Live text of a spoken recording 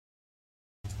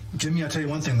Jimmy, I'll tell you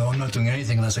one thing, though. I'm not doing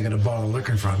anything unless I get a bottle of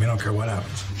liquor from you. I don't care what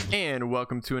happens. And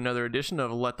welcome to another edition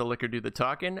of Let the Liquor Do the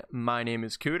Talking. My name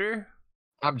is Cooter.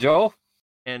 I'm Joel.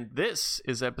 And this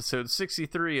is episode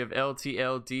 63 of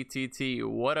LTLDTT.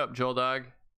 What up, Joel Dog?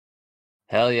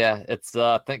 Hell yeah. It's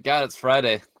thank God it's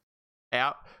Friday.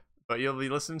 Yeah, but you'll be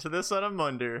listening to this on a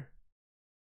Monday.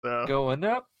 So Going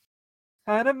up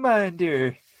on a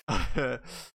Monday.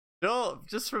 Joel,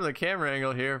 just from the camera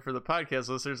angle here for the podcast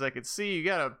listeners, I could see you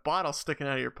got a bottle sticking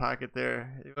out of your pocket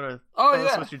there. You want to tell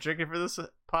us what you're drinking for this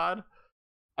pod?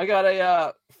 I got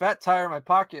a fat tire in my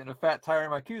pocket and a fat tire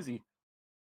in my koozie.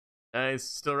 Nice.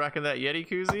 Still rocking that Yeti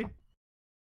koozie?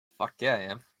 Fuck yeah, I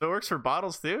am. So it works for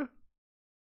bottles too?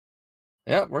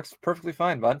 Yeah, it works perfectly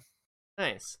fine, bud.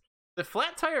 Nice. The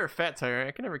flat tire or fat tire?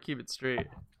 I can never keep it straight.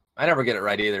 I never get it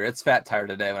right either. It's fat tire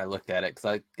today when I looked at it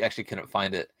because I actually couldn't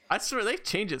find it. I swear they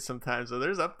change it sometimes, so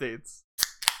there's updates.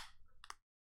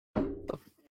 The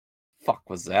fuck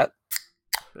was that?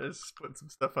 I just put some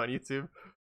stuff on YouTube.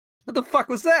 What the fuck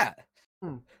was that?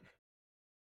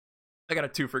 I got a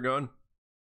twofer going.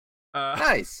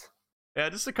 Nice. Yeah,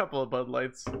 just a couple of Bud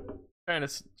Lights. Trying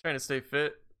to stay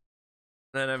fit.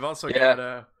 Then I've also got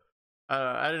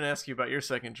I didn't ask you about your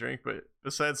second drink, but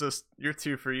besides this, your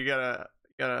twofer, you got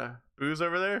a booze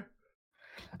over there?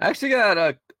 I actually got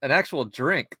an actual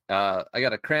drink. I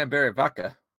got a cranberry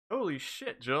vodka. Holy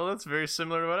shit, Joel, that's very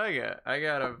similar to what I got. I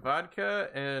got a vodka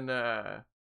and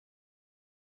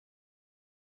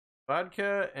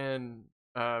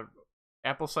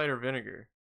apple cider vinegar.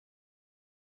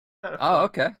 Oh,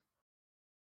 okay.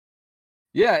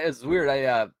 Yeah, it's weird.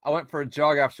 I went for a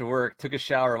jog after work, took a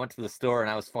shower, went to the store, and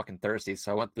I was fucking thirsty.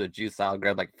 So I went to the juice aisle,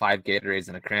 grabbed like 5 Gatorades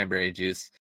and a cranberry juice.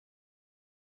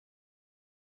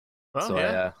 Well, So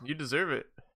yeah, you deserve it.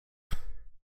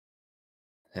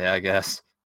 Yeah, I guess.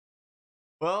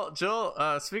 Well,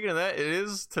 Joel, speaking of that,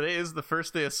 today is the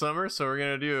first day of summer, so we're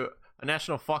gonna do a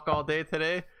national fuck all day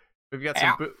today. We've got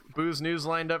some booze news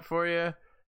lined up for you,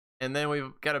 and then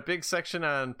we've got a big section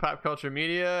on pop culture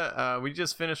media. We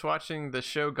just finished watching the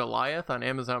show Goliath on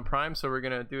Amazon Prime, so we're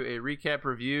gonna do a recap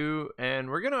review, and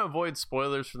we're gonna avoid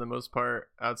spoilers for the most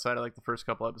part, outside of like the first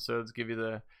couple episodes. Give you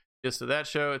the gist of that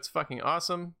show. It's fucking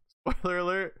awesome. Spoiler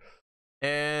alert.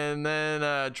 And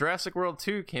then Jurassic World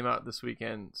 2 came out this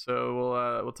weekend,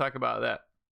 so we'll talk about that.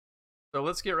 So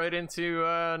let's get right into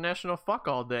National Fuck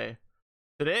All Day.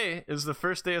 Today is the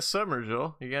first day of summer,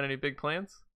 Joel. You got any big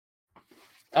plans?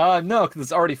 No, because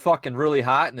it's already fucking really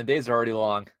hot and the days are already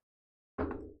long.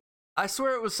 I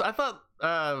swear it was. I thought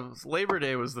Labor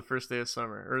Day was the first day of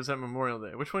summer, or is that Memorial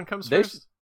Day? Which one comes first?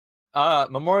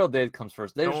 Memorial Day comes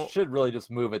first. They should really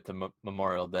just move it to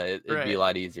Memorial Day. It'd be a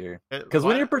lot easier. Because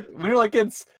when you're like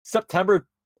in September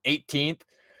 18th,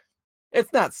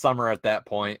 it's not summer at that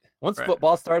point. Once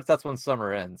football starts, that's when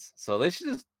summer ends. So they should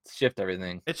just shift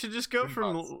everything. It should just go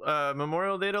from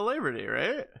Memorial Day to Labor Day,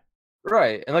 right?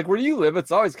 Right, and like where you live, it's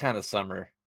always kind of summer.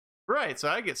 Right, so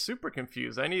I get super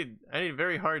confused. I need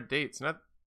very hard dates, not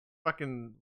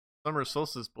fucking summer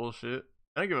solstice bullshit.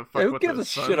 I don't give a fuck. Who gives a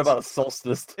shit about a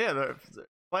solstice? Yeah, the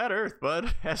flat Earth,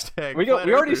 bud. Hashtag. We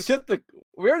already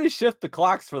shift the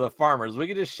clocks for the farmers. We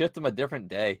could just shift them a different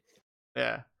day.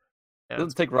 Yeah. It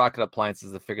doesn't take rocket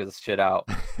appliances to figure this shit out.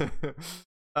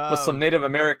 With some Native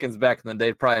Americans back in the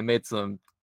day, probably made some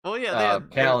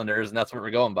calendars, and that's what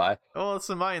we're going by. Well, it's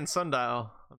the Mayan sundial.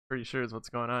 I'm pretty sure is what's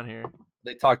going on here.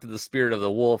 They talked to the spirit of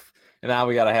the wolf, and now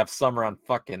we gotta have summer on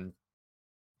fucking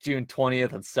June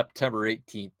 20th and September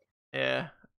 18th. Yeah,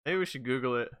 maybe we should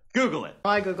Google it. Google it.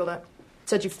 I Googled it.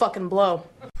 Said you fucking blow.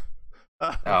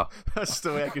 Oh, that's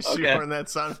the way I could shoehorn that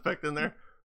sound effect in there.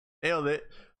 Nailed it.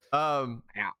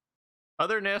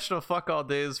 Other national fuck all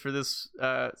days for this.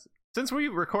 Since we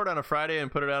record on a Friday and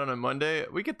put it out on a Monday,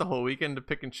 we get the whole weekend to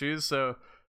pick and choose. So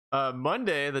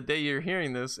Monday, the day you're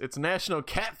hearing this, it's National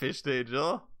Catfish Day,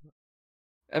 Joel.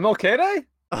 MLK Day?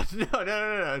 Oh,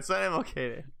 no. It's not MLK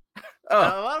Day.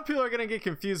 Oh. A lot of people are going to get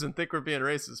confused and think we're being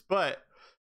racist, but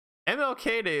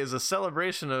MLK Day is a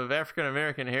celebration of African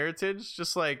American heritage,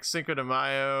 just like Cinco de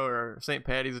Mayo or St.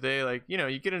 Patty's Day. Like, you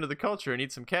get into the culture and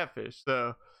eat some catfish.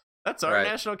 So that's our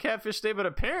National Catfish Day, but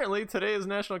apparently today is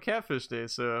National Catfish Day.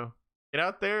 So get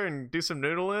out there and do some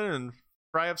noodling and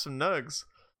fry up some nugs.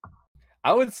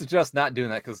 I would suggest not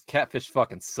doing that because catfish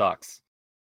fucking sucks.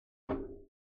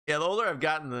 Yeah, the older I've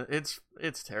gotten, it's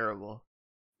terrible.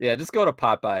 Yeah, just go to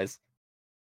Popeyes.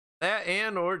 That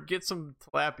or get some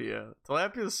tilapia.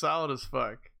 Tilapia is solid as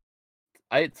fuck.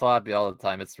 I eat tilapia all the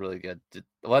time. It's really good.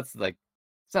 Well, it's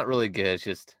not really good.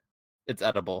 It's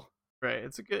edible. Right.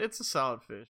 It's a solid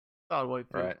fish. Solid white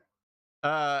fish.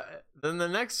 Right. Then the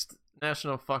next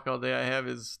national fuck all day I have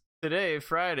is today,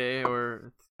 Friday,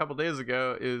 or a couple days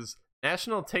ago, is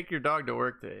National Take Your Dog to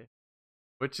Work Day,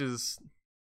 which is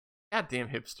goddamn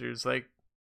hipsters. Like,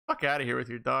 fuck out of here with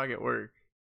your dog at work.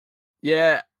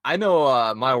 Yeah, I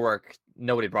know. My work,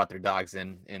 nobody brought their dogs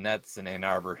in, and that's in Ann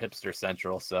Arbor, hipster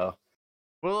central. So,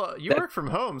 well, you work from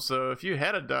home, so if you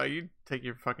had a dog, you'd take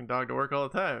your fucking dog to work all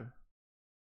the time.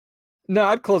 No,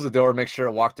 I'd close the door, make sure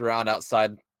it walked around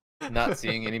outside, not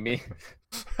seeing any me.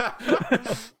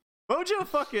 Mojo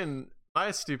fucking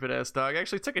my stupid ass dog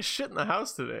actually took a shit in the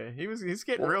house today. He's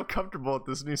getting real comfortable at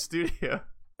this new studio.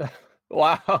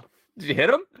 Wow. Did you hit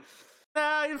him?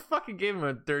 Nah, you fucking gave him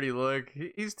a dirty look.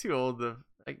 He's too old to.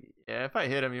 Yeah, if I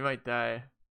hit him, he might die.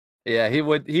 Yeah, he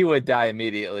would die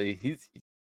immediately. He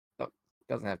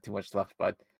doesn't have too much left,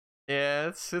 but yeah,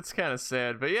 it's kind of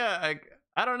sad. But yeah,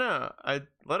 I don't know. I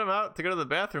let him out to go to the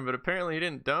bathroom, but apparently he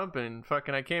didn't dump. And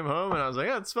fucking, I came home and I was like,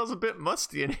 oh, it smells a bit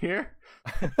musty in here.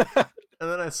 And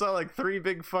then I saw like 3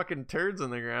 big fucking turds on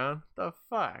the ground. The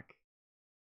fuck.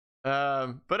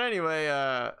 But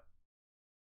anyway,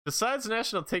 besides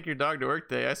National Take Your Dog to Work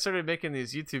Day, I started making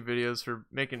these YouTube videos for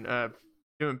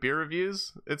doing beer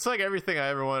reviews. It's like everything I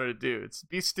ever wanted to do. It's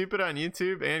be stupid on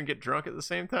YouTube and get drunk at the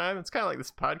same time. It's kind of like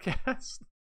this podcast.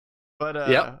 But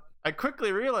yep. I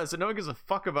quickly realized that no one gives a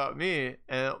fuck about me,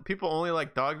 and people only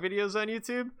like dog videos on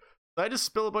YouTube. So I just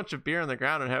spill a bunch of beer on the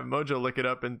ground and have Mojo lick it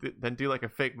up and then do like a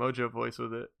fake Mojo voice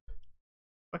with it.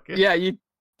 Okay. Yeah, you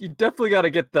definitely got to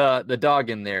get the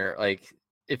dog in there. Like,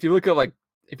 if you look up, like,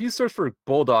 if you search for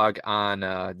Bulldog on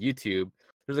YouTube,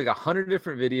 there's like 100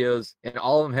 different videos, and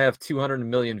all of them have 200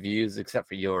 million views except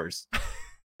for yours.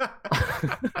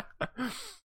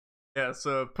 Yeah,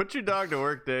 so Put Your Dog to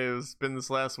Work Day has been this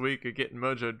last week of getting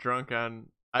Mojo drunk on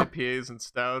IPAs and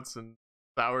stouts and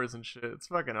sours and shit. It's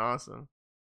fucking awesome.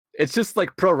 It's just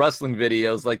like pro wrestling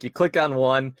videos. Like, you click on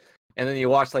one, and then you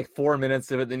watch like 4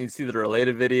 minutes of it, then you see the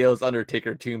related videos,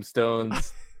 Undertaker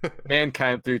tombstones,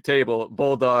 Mankind through table,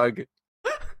 Bulldog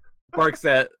barks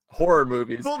at horror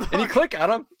movies. Bulldog. And you click on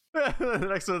them. The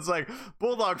next one's like,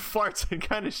 Bulldog farts and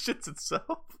kind of shits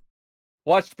itself.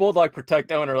 Watch Bulldog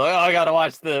protect owner. Like, oh, I gotta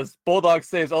watch this. Bulldog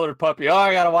saves older puppy. Oh,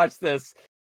 I gotta watch this.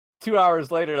 2 hours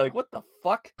later, like, what the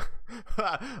fuck?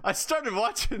 I started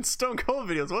watching Stone Cold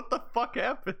videos. What the fuck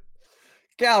happened?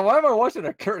 God, why am I watching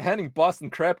a Kurt Hennig Boston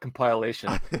Crab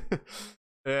compilation?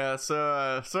 Yeah,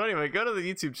 so anyway, go to the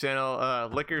YouTube channel,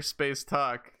 Liquor Space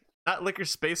Talk. Not Liquor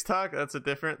Space Talk, that's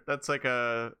that's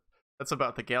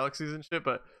about the galaxies and shit,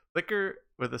 but Liquor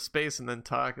with a space and then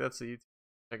Talk, that's the YouTube.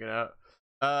 Check it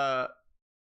out.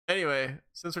 Anyway,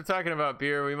 since we're talking about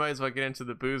beer, we might as well get into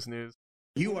the booze news.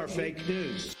 You are fake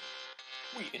news.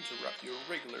 We interrupt your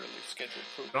regularly scheduled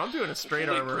program. Oh, I'm doing a straight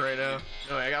armor right now.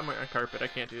 No, I got my carpet. I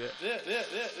can't do that.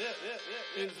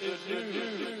 This is the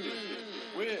news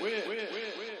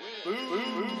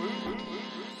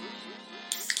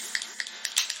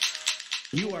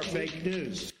You are fake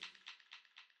news.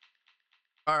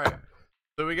 All right,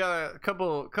 so we got a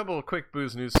couple of quick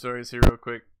booze news stories here, real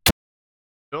quick.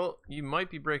 Joel, you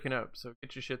might be breaking up, so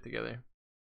get your shit together.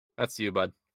 That's you,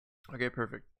 bud. Okay,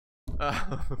 perfect.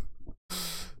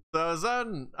 So I was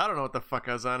on, I don't know what the fuck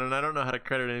I was on, and I don't know how to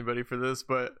credit anybody for this,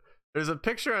 but there's a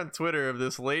picture on Twitter of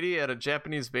this lady at a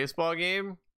Japanese baseball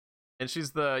game, and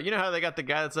she's you know how they got the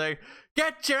guy that's like,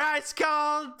 get your ice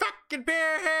cold fucking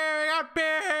beer here, I got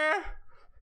beer here.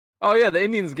 Oh yeah, the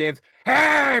Indians games.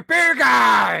 Hey, beer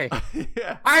guy!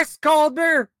 Yeah. Ice cold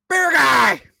beer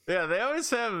guy! Yeah, they always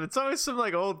have, it's always some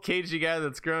like old cagey guy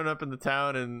that's grown up in the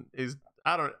town, and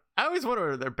I always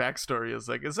wonder what their backstory is.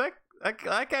 Like, is that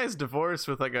guy's divorced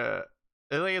with like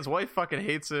his wife fucking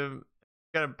hates him,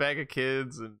 got a bag of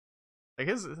kids, and like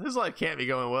his life can't be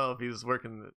going well if he's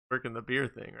working the beer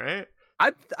thing, right?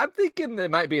 I'm thinking it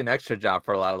might be an extra job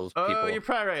for a lot of those people. Oh, you're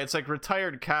probably right. It's like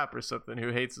retired cop or something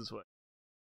who hates his wife.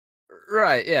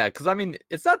 Right, yeah, because I mean,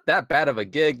 it's not that bad of a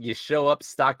gig. You show up,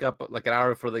 stock up like an hour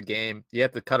before the game. You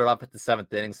have to cut it off at the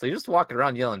 7th inning, so you're just walking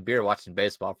around yelling beer, watching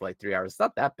baseball for like 3 hours. It's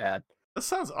not that bad. That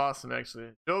sounds awesome,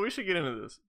 actually. Joel, we should get into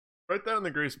this. Right down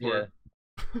the grease board.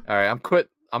 Yeah. All right,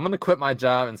 I'm gonna quit my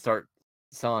job and start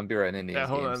selling beer at Indians. Yeah,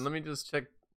 hold games. on. Let me just check.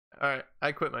 All right,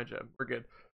 I quit my job. We're good.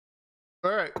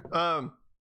 All right. But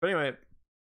anyway,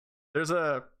 there's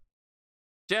a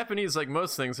Japanese, like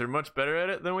most things, they're much better at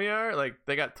it than we are. Like,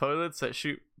 they got toilets that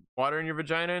shoot water in your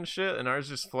vagina and shit, and ours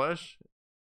just flush.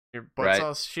 Your butt's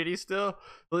all shitty still.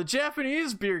 Well, the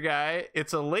Japanese beer guy,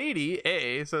 it's a lady,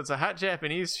 A, so it's a hot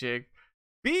Japanese chick.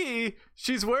 B,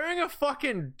 she's wearing a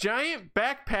fucking giant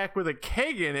backpack with a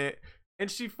keg in it,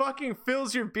 and she fucking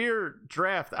fills your beer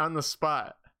draft on the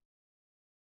spot.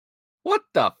 What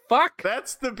the fuck?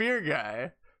 That's the beer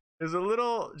guy. There's a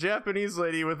little Japanese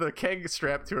lady with a keg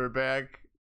strapped to her back,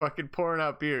 fucking pouring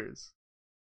out beers.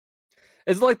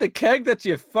 It's like the keg that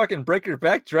you fucking break your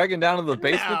back dragging down to the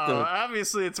basement. No,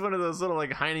 obviously it's one of those little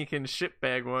like Heineken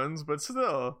shitbag ones, but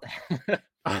still.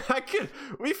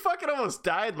 We fucking almost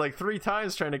died like 3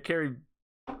 times trying to carry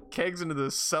kegs into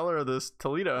the cellar of this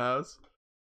Toledo house.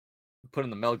 Put in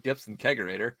the Mel Gibson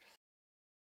kegerator.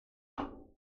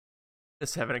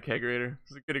 Just having a kegerator.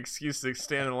 It's a good excuse to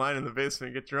stand in line in the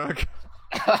basement and get drunk.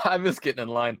 I miss getting in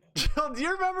line. Jill, do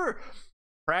you remember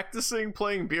practicing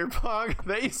playing beer pong?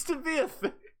 That used to be a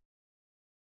thing.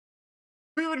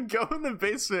 We would go in the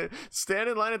basement, stand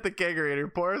in line at the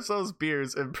kegerator, pour ourselves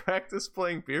beers, and practice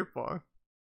playing beer pong.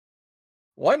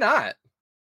 Why not?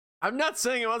 I'm not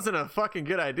saying it wasn't a fucking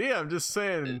good idea. I'm just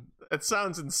saying it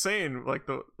sounds insane, like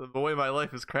the way my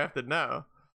life is crafted now.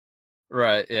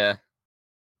 Right, yeah.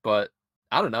 But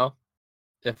I don't know.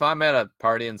 If I'm at a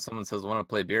party and someone says, "Want to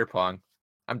play beer pong,"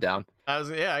 I'm down.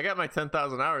 I got my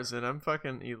 10,000 hours in. I'm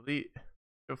fucking elite.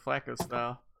 Joe Flacco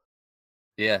style.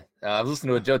 Yeah, I was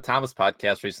listening to a Joe Thomas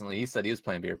podcast recently. He said he was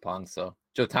playing beer pong. So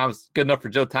Joe Thomas, good enough for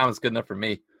Joe Thomas, good enough for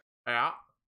me. Yeah.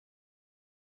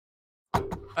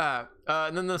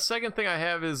 And then the second thing I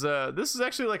have is this is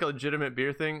actually like a legitimate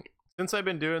beer thing. Since I've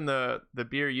been doing the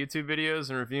beer YouTube videos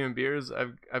and reviewing beers,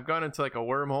 I've gone into like a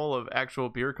wormhole of actual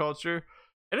beer culture,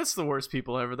 and it's the worst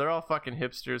people ever. They're all fucking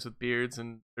hipsters with beards,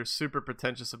 and they're super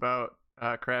pretentious about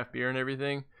craft beer and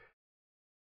everything.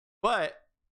 But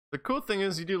the cool thing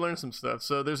is you do learn some stuff.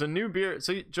 So there's a new beer.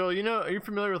 So Joel, are you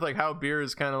familiar with like how beer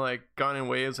is kind of like gone in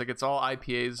waves? Like it's all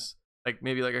IPAs, like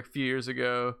maybe like a few years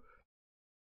ago,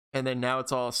 and then now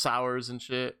it's all sours and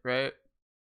shit, right?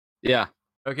 Yeah.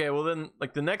 Okay, well then,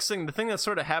 like the thing that's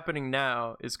sort of happening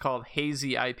now is called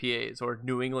hazy IPAs or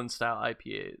New England style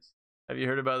IPAs. Have you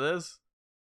heard about this?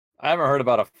 I haven't heard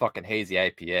about a fucking hazy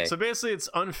IPA. So basically, it's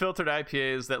unfiltered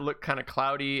IPAs that look kind of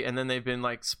cloudy, and then they've been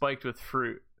like spiked with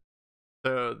fruit.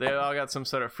 So they all got some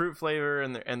sort of fruit flavor,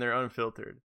 and they're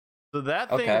unfiltered. So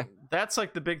that thing, that's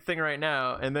like the big thing right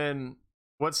now. And then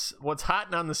what's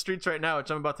hot on the streets right now, which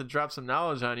I'm about to drop some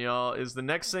knowledge on y'all, is the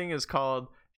next thing is called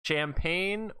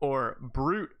Champagne or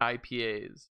Brut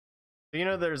IPAs.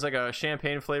 There's like a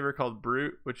champagne flavor called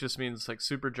Brut, which just means like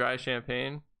super dry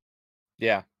champagne.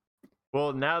 Yeah.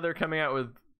 Well, now they're coming out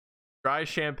with dry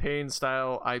champagne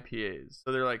style IPAs.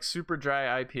 So they're like super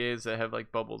dry IPAs that have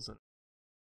like bubbles in it.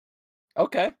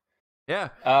 Okay. Yeah.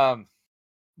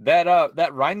 That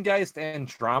Rheingeist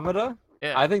Andromeda.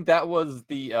 Yeah. I think that was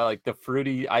the like the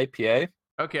fruity IPA.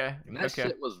 Okay. And that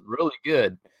shit was really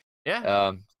good.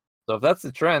 Yeah. So if that's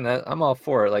the trend, I'm all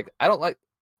for it. Like I don't like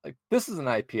this is an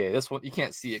IPA. This one you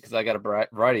can't see it because I got a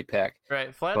variety pack.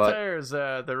 Right. Flat Tire is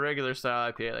the regular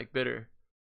style IPA, like bitter.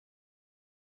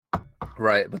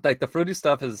 Right, but like the fruity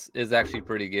stuff is actually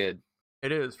pretty good.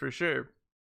 It is for sure.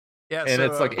 Yeah, and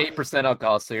it's like 8%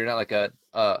 alcohol, so you're not like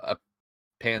a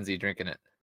pansy drinking it.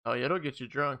 Oh yeah, it'll get you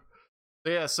drunk.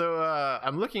 So yeah,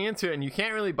 I'm looking into it, and you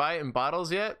can't really buy it in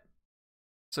bottles yet.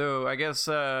 So I guess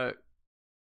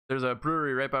there's a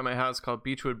brewery right by my house called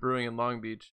Beechwood Brewing in Long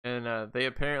Beach, and they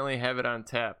apparently have it on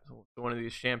tap. One of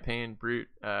these Champagne Brut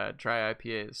dry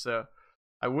IPAs. So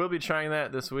I will be trying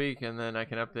that this week, and then I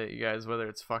can update you guys whether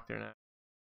it's fucked or not.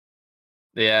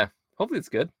 Yeah, hopefully it's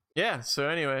good. Yeah, so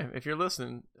anyway, if you're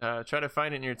listening, try to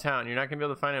find it in your town. You're not going to be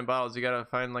able to find it in bottles. You got to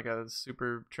find like a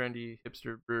super trendy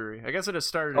hipster brewery. I guess it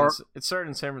started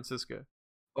in San Francisco.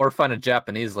 Or find a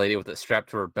Japanese lady with it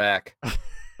strapped to her back.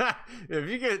 If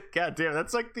you get, goddamn,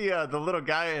 that's like the little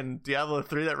guy in Diablo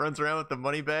 3 that runs around with the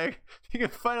money bag. You can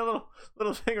find a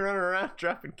little thing running around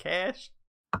dropping cash.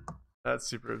 That's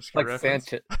super obscure. Like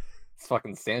Sanchez. It's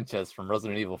fucking Sanchez from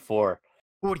Resident Evil 4.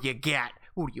 What do you got?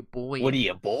 What are you boying? What are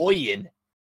you boying?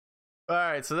 All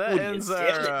right, so that ends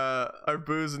our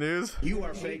booze news. You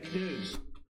are fake news.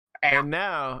 And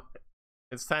now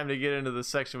it's time to get into the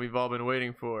section we've all been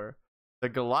waiting for. The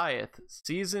Goliath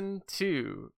Season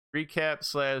 2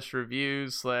 recap /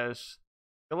 reviews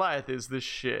 / Goliath is the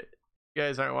shit. If you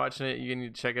guys aren't watching it, you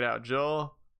need to check it out.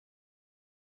 Joel,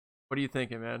 what are you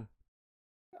thinking, man?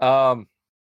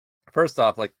 First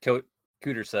off, like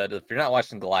Cooter said, if you're not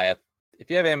watching Goliath, if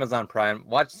you have Amazon Prime,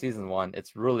 watch Season 1.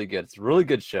 It's really good. It's a really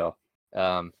good show.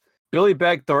 Billy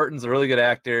Bag Thornton's a really good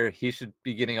actor. He should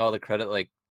be getting all the credit like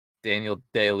Daniel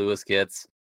Day-Lewis gets.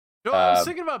 Joel, I was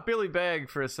thinking about Billy Bag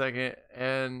for a second,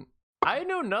 and I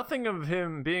know nothing of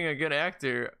him being a good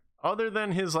actor other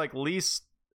than his like least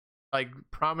like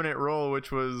prominent role,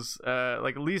 which was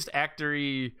like least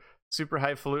actory, super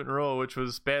highfalutin role, which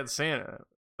was Bad Santa.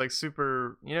 Like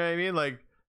super, you know what I mean? Like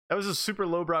that was a super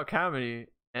lowbrow comedy,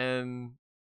 and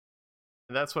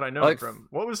that's what I know him from.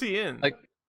 What was he in? Like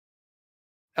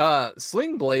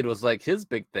Sling Blade was like his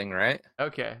big thing, right?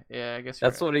 Okay, yeah, I guess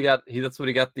that's right. What he got. That's what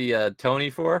he got the Tony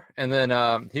for. And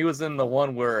then he was in the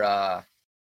one where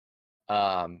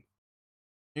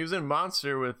he was in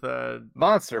Monster with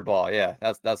Monster Ball. Yeah,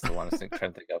 that's the one I was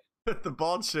trying to think of. With the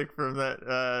bald chick from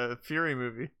that Fury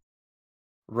movie.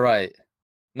 Right.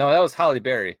 No, that was Halle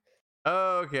Berry.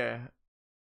 Oh, okay. I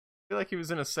feel like he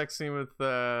was in a sex scene with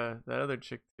that other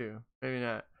chick too. Maybe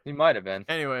not. He might have been.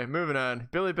 Anyway, moving on.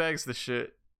 Billy Bag's the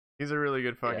shit. He's a really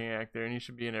good fucking actor, and he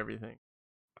should be in everything.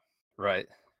 Right.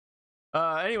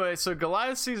 Anyway, so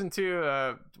Goliath season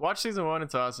 2. Watch season 1.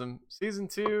 It's awesome. Season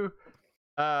 2.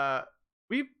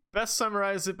 We best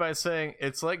summarize it by saying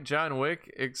it's like John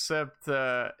Wick, except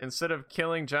instead of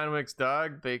killing John Wick's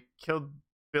dog, they killed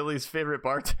Billy's favorite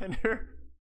bartender.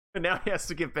 And now he has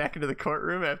to get back into the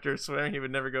courtroom after swearing he would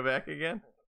never go back again.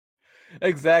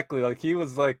 Exactly. Like he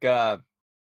was like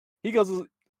he goes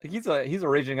he's a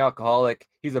raging alcoholic.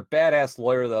 He's a badass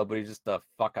lawyer though, but he's just a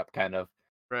fuck up kind of.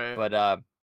 Right. But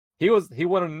he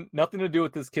wanted nothing to do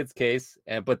with this kid's case,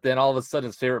 but then all of a sudden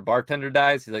his favorite bartender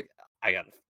dies. He's like, I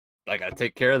gotta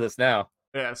take care of this now.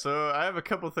 Yeah, so I have a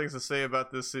couple things to say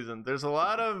about this season. There's a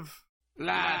lot of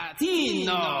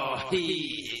Latino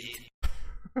heat.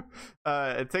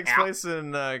 It takes place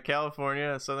in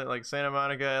California, something like Santa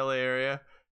Monica, LA area,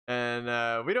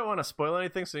 and we don't want to spoil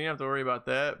anything, so you don't have to worry about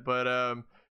that. But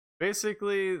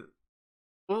basically,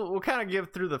 we'll kind of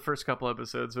give through the first couple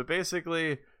episodes. But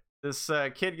basically, this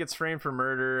kid gets framed for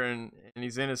murder, and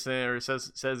he's innocent, or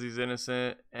says he's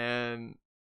innocent, and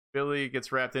Billy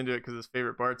gets wrapped into it because his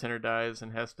favorite bartender dies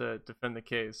and has to defend the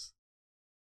case.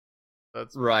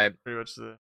 That's right. Pretty much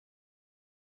the.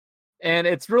 And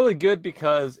it's really good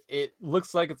because it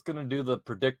looks like it's gonna do the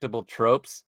predictable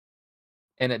tropes,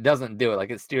 and it doesn't do it.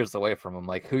 Like it steers away from them.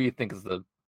 Like who you think is the?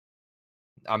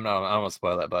 I don't want to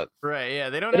spoil that, but right, yeah,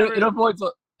 they don't. It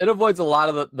avoids a lot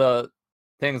of the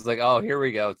things like, oh, here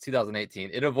we go, it's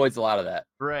 2018. It avoids a lot of that.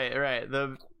 Right.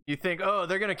 You think, oh,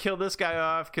 they're gonna kill this guy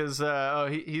off because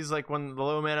he's like the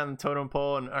low man on the totem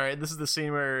pole, and all right, this is the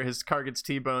scene where his car gets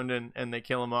T-boned and they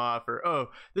kill him off, or oh,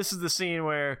 this is the scene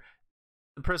where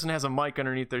the person has a mic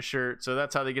underneath their shirt, so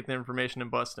that's how they get the information and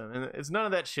bust him. And it's none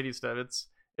of that shitty stuff.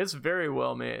 It's very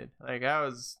well made. Like I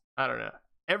don't know.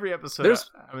 Every episode,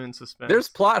 I'm in suspense. There's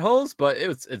plot holes, but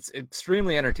it's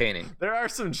extremely entertaining. There are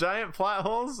some giant plot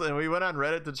holes, and we went on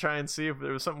Reddit to try and see if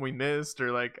there was something we missed,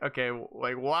 or like, okay,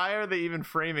 like why are they even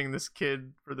framing this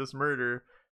kid for this murder?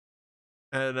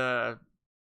 And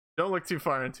don't look too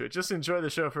far into it. Just enjoy the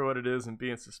show for what it is and be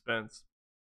in suspense.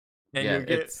 And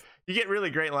you get really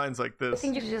great lines like this. I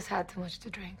think you just had too much to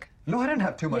drink. No, I didn't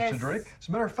have too much to drink. As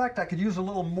a matter of fact, I could use a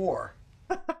little more.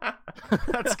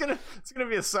 It's gonna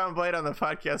be a soundbite on the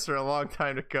podcast for a long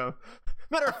time to come.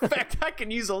 Matter of fact, I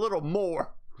can use a little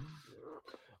more.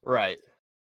 Right.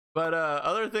 But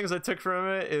other things I took from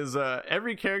it is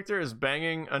every character is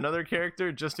banging another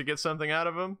character just to get something out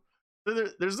of them.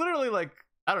 There's literally like,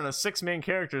 I don't know, 6 main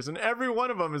characters, and every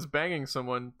one of them is banging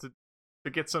someone to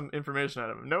get some information out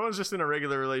of them. No one's just in a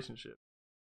regular relationship.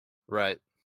 Right.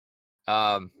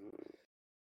 That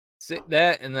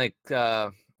and like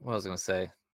what was I gonna say? I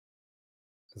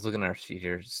was looking at our sheet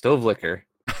here. Stove liquor.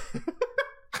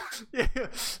 Yeah.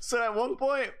 So at one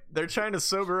point they're trying to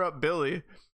sober up Billy,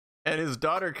 and his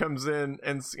daughter comes in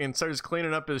and starts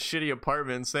cleaning up his shitty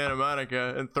apartment in Santa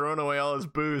Monica and throwing away all his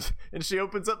booze. And she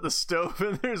opens up the stove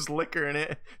and there's liquor in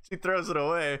it. She throws it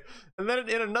away. And then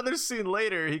in another scene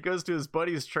later, he goes to his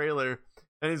buddy's trailer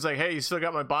and he's like, hey, you still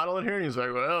got my bottle in here? And he's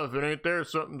like, well, if it ain't there,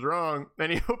 something's wrong.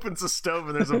 And he opens the stove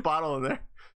and there's a bottle in there.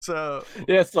 So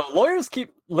yeah, so lawyers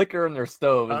keep liquor in their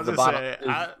stove. I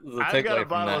got a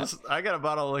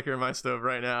bottle of liquor in my stove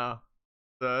right now.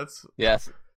 So that's yes.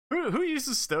 Who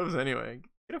uses stoves anyway?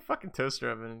 Get a fucking toaster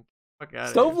oven. Fuck out.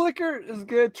 Stove liquor is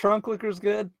good. Trunk liquor is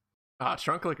good.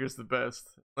 Trunk liquor is the best.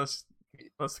 Unless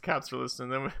the cops are listening,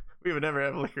 then we would never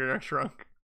have liquor in our trunk.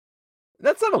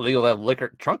 That's not illegal to have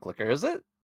liquor, trunk liquor, is it?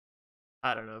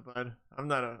 I don't know, bud. I'm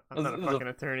not a fucking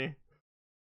attorney.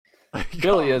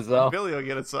 Billy is though. Billy will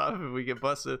get us off if we get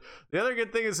busted. The other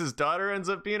good thing is his daughter ends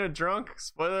up being a drunk.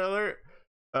 Spoiler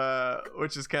alert.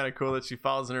 Which is kind of cool that she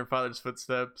follows in her father's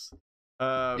footsteps.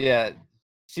 Yeah,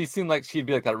 she seemed like she'd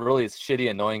be like that really shitty,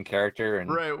 annoying character,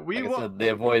 and right.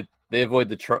 They avoid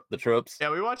the tropes.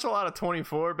 Yeah, we watched a lot of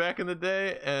 24 back in the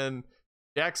day, and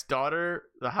Jack's daughter,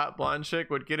 the hot blonde chick,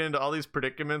 would get into all these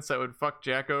predicaments that would fuck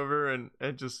Jack over, and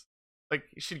just like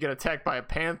she'd get attacked by a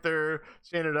panther.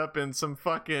 She ended up in some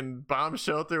fucking bomb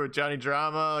shelter with Johnny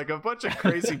Drama, like a bunch of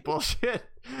crazy bullshit.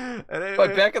 And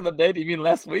like back in the day, do you mean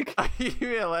last week?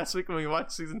 Yeah, last week when we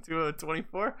watched season 2 of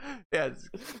 24. Yeah.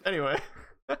 Anyway,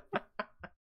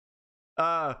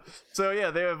 So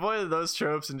yeah, they avoided those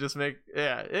tropes and just make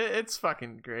it's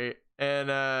fucking great. And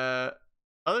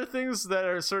other things that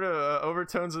are sort of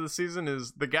overtones of the season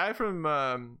is the guy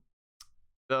from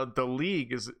the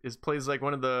League is plays like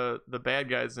one of the bad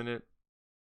guys in it,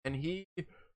 and he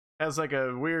has like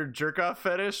a weird jerk off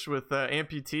fetish with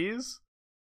amputees.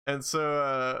 And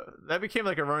so that became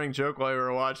like a running joke while we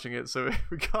were watching it. So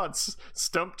we call it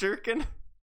stump jerking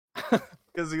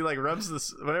because he like rubs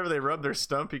this whenever they rub their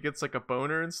stump, he gets like a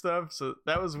boner and stuff. So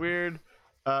that was weird.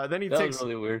 Then that was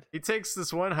really weird. He takes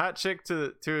this one hot chick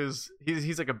to his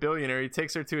he's like a billionaire. He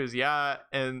takes her to his yacht,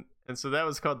 and so that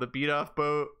was called the beat off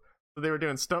boat. So they were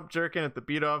doing stump jerking at the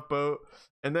beat off boat.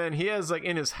 And then he has like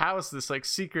in his house this like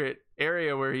secret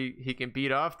area where he can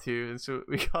beat off to, and so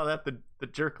we call that the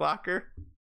jerk locker.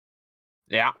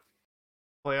 Yeah.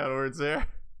 Play on words there.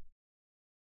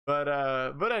 But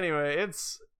anyway,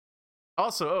 it's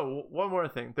also one more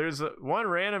thing. There's one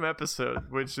random episode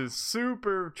which is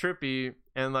super trippy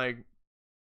and like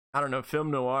I don't know,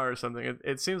 film noir or something.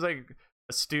 It seems like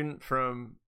a student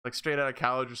from like straight out of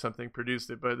college or something produced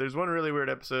it, but there's one really weird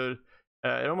episode.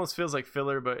 It almost feels like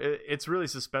filler, but it's really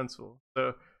suspenseful.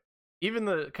 So even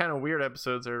the kind of weird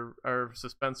episodes are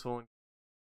suspenseful and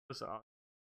just awesome.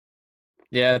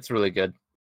 Yeah, it's really good.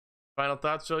 Final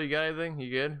thoughts, Joel? You got anything? You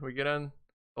good? We good on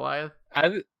Goliath?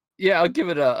 I'll give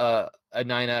it a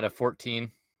 9 out of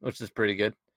 14, which is pretty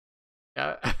good.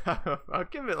 Yeah, I'll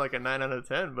give it like a 9 out of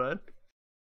 10, bud.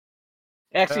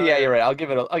 Actually, yeah, you're right. I'll get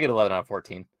 11 out of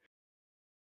 14.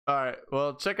 All right.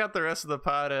 Well, check out the rest of the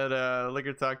pod at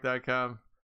liquortalk.com.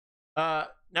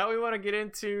 Now we want to get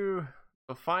into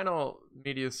the final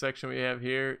media section we have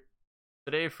here.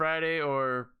 Today, Friday,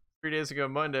 or 3 days ago,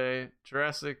 Monday,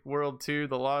 Jurassic World 2: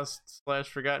 The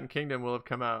Lost/Forgotten Kingdom will have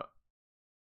come out.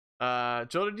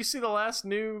 Joel, did you see the last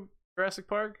new Jurassic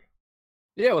Park?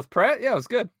 Yeah, with Pratt? Yeah, it was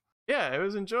good. Yeah, it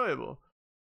was enjoyable.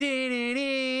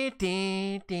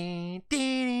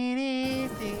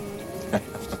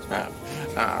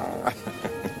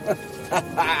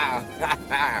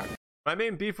 My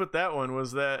main beef with that one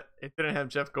was that it didn't have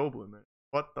Jeff Goldblum in it.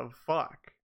 What the fuck?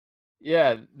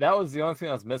 Yeah, that was the only thing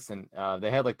I was missing.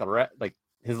 They had like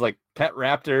his like pet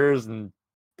raptors, and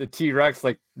the T-Rex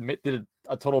like did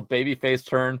a total baby face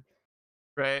turn.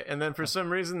 Right, and then for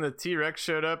some reason the T-Rex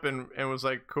showed up and was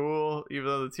like cool, even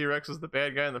though the T-Rex was the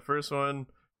bad guy in the first one.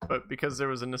 But because there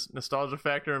was a nostalgia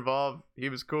factor involved, he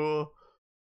was cool.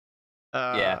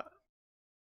 Yeah,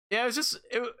 it was just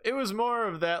it was more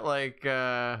of that like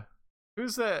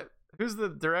who's the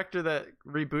director that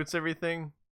reboots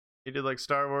everything? He did like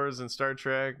Star Wars and Star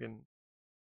Trek and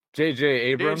J.J.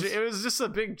 Abrams. It was just a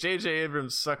big J.J.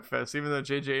 Abrams suckfest, even though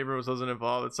J.J. Abrams wasn't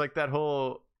involved. It's like that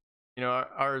whole,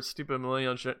 our stupid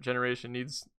millennial generation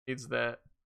needs that.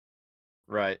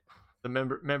 Right. The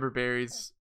member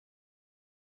berries.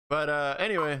 But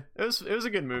anyway, it was a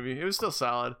good movie. It was still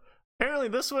solid. Apparently,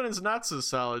 this one is not so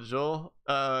solid, Joel.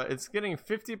 It's getting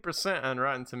 50% on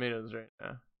Rotten Tomatoes right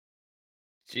now.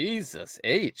 Jesus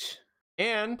H.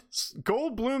 And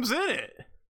Goldblum's in it.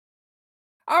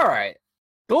 All right.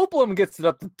 Goldblum gets it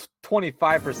up to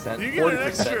 25%. You get 40%. An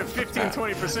extra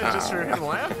 15-20% just for him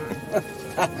laughing.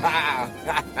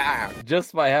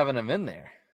 Just by having him in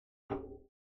there.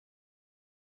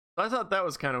 I thought that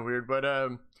was kind of weird, but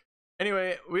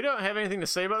anyway, we don't have anything to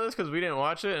say about this because we didn't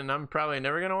watch it, and I'm probably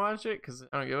never going to watch it because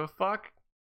I don't give a fuck.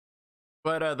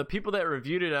 But the people that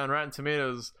reviewed it on Rotten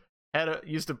Tomatoes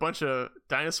used a bunch of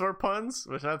dinosaur puns,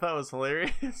 which I thought was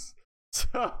hilarious.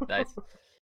 So, nice.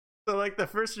 So like the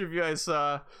first review I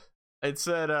saw, it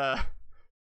said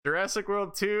Jurassic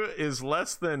World 2 is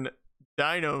less than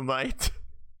Dynamite.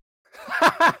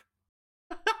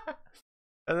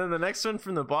 And then the next one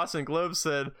from the Boston Globe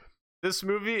said, this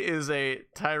movie is a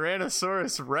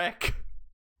Tyrannosaurus wreck.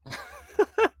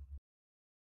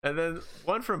 And then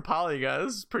one from Polygon,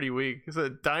 this is pretty weak. It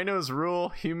said, dinos rule,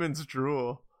 humans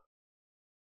drool.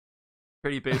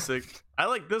 Pretty basic. I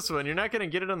like this one. You're not going to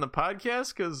get it on the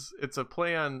podcast because it's a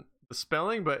play on the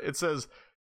spelling, but it says,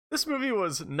 this movie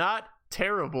was not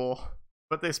terrible,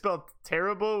 but they spelled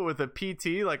terrible with a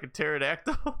PT like a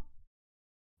pterodactyl.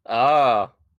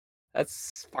 Oh,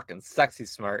 that's fucking sexy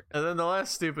smart. And then the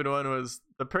last stupid one was,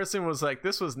 the person was like,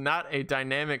 this was not a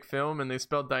dynamic film, and they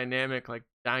spelled dynamic like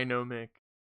dynamic.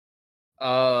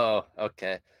 Oh,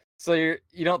 okay. So you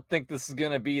don't think this is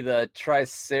going to be the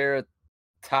Triceratop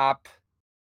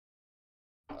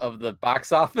of the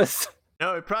box office?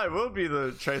 No, it probably will be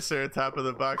the Triceratop of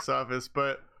the box office,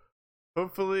 but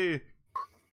hopefully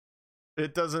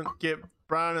it doesn't get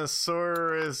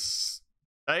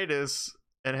brontosaurus-itis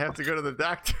and have to go to the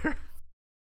doctor.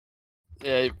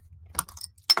 Yeah.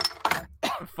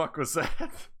 The fuck was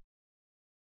that?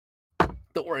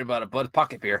 Don't worry about it, bud.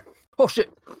 Pocket beer. Oh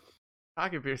shit.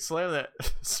 Pocket beer, slam that.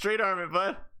 Straight arm it,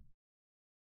 bud.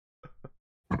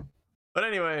 But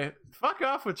anyway, fuck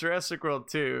off with Jurassic World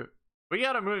 2. We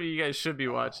got a movie you guys should be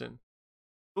watching.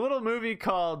 A little movie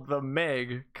called The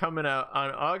Meg coming out on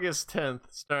August 10th,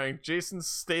 starring Jason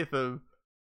Statham.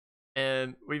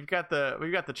 And we've got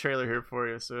the trailer here for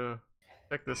you, so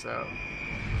check this out.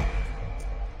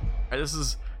 Alright, this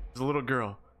is a little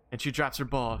girl, and she drops her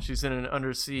ball. She's in an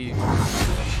undersea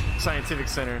scientific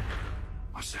center.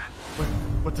 What's that?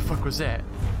 What the fuck was that?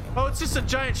 Oh, it's just a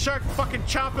giant shark fucking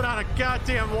chomping on a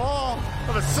goddamn wall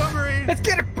of a submarine. Let's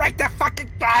get it, break that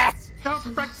fucking glass.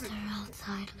 Don't break it. They're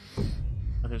outside.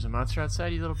 Oh, there's a monster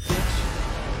outside, you little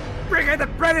bitch. Bring in the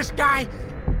British guy.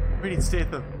 We need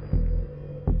Statham.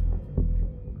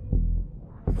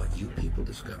 What you people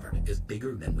discovered is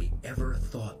bigger than we ever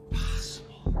thought possible.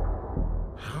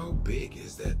 How big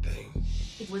is that thing?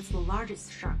 It was the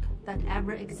largest shark that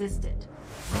ever existed.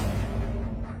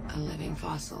 A living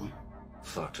fossil.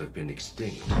 Thought to have been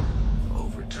extinct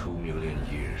over 2 million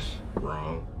years.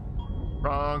 Wrong.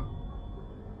 Wrong.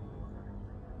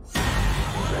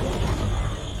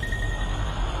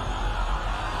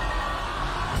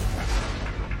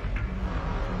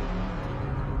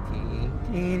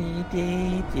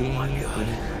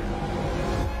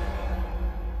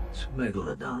 It's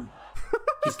Megalodon.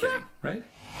 He's kidding, right?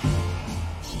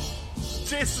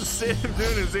 Jason Statham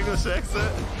doing his English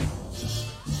accent.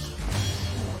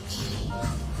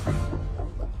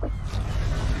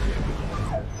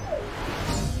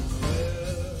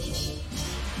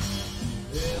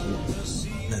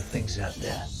 The thing's out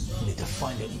there. We need to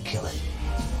find it and kill it.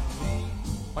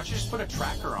 Why don't you just put a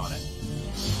tracker on it?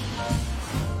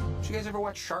 Did you guys ever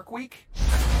watch Shark Week?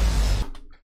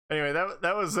 Anyway,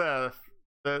 that was the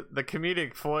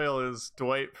comedic foil is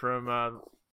Dwight from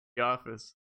The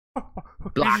Office.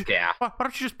 Block, yeah. Why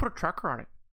don't you just put a tracker on it?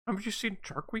 Haven't you seen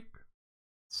Shark Week?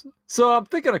 So I'm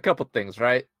thinking a couple things,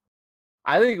 right?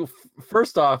 I think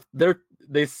first off,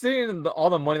 they seen all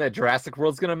the money that Jurassic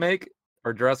World's gonna make,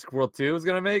 or Jurassic World 2 is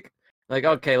gonna make. Like,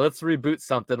 okay, let's reboot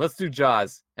something. Let's do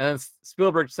Jaws. And then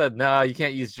Spielberg said, "No, you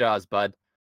can't use Jaws, bud."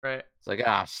 Right. It's like,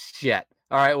 ah, shit.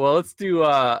 All right, well, let's do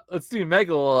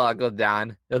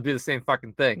Megalodon. It'll be the same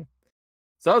fucking thing.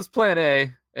 So that was Plan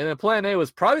A, and then Plan A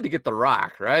was probably to get The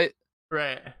Rock, right?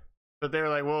 Right. But they were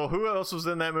like, well, who else was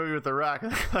in that movie with The Rock?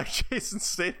 Like Jason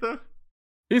Statham?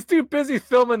 He's too busy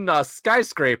filming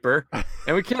Skyscraper,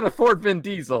 and we can't afford Vin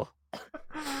Diesel.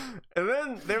 And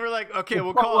then they were like, okay,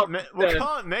 we'll call it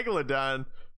Megalodon.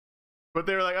 But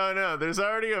they were like, oh no, there's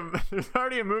already a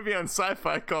movie on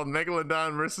Sci-Fi called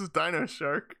Megalodon versus Dino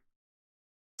Shark.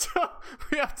 So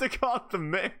we have to call it The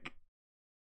Meg.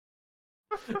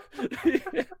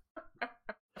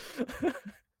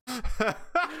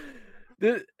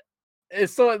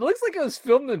 So it looks like it was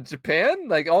filmed in Japan.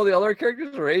 Like all the other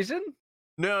characters are Asian.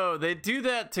 No, they do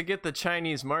that to get the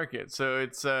Chinese market. So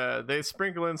it's they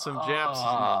sprinkle in some Japs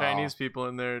and Chinese people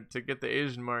in there to get the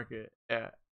Asian market.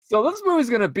 Yeah. So this movie's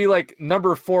gonna be like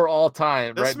number 4 all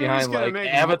time, right behind like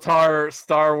Avatar,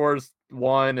 Star Wars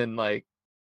 1, and like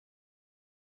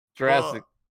Jurassic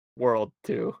World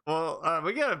 2. Well,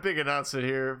 we got a big announcement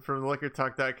here from the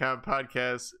LiquorTalk.com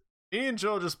podcast. Me and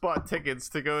Joel just bought tickets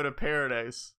to go to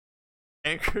Paradise,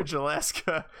 Anchorage,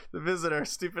 Alaska, to visit our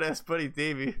stupid ass buddy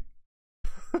Davey.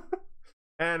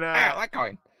 And I like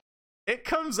going. It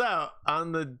comes out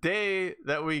on the day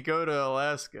that we go to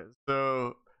Alaska.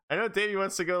 So I know Davey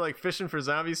wants to go like fishing for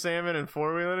zombie salmon and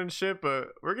 4-wheeling and shit, but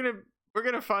we're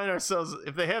gonna find ourselves,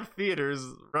 if they have theaters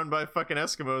run by fucking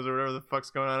Eskimos or whatever the fuck's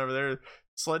going on over there,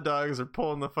 sled dogs are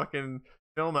pulling the fucking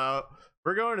film out.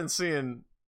 We're going and seeing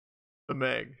The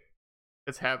Meg.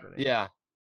 It's happening. Yeah.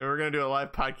 And we're gonna do a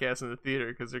live podcast in the theater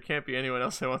because there can't be anyone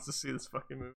else that wants to see this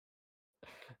fucking movie.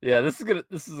 Yeah, this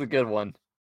is a good one.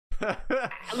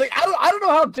 Like I don't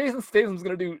know how Jason Statham's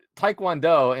gonna do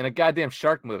Taekwondo in a goddamn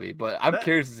shark movie, but I'm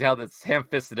curious to see how that's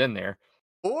ham-fisted in there.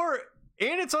 And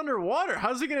it's underwater.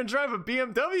 How's he gonna drive a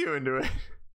BMW into it?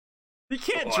 He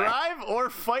can't drive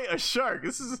or fight a shark.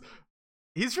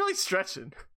 He's really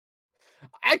stretching.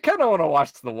 I kind of want to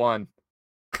watch the one.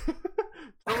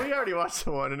 Well, we already watched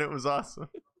the one and it was awesome.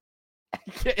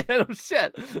 No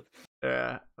shit.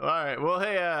 Yeah. All right. Well,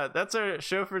 hey, that's our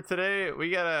show for today.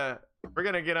 We're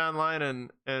gonna get online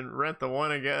and rent the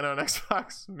one again on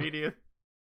Xbox Media.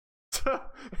 So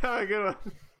have a good one.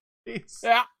 Peace.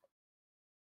 Yeah.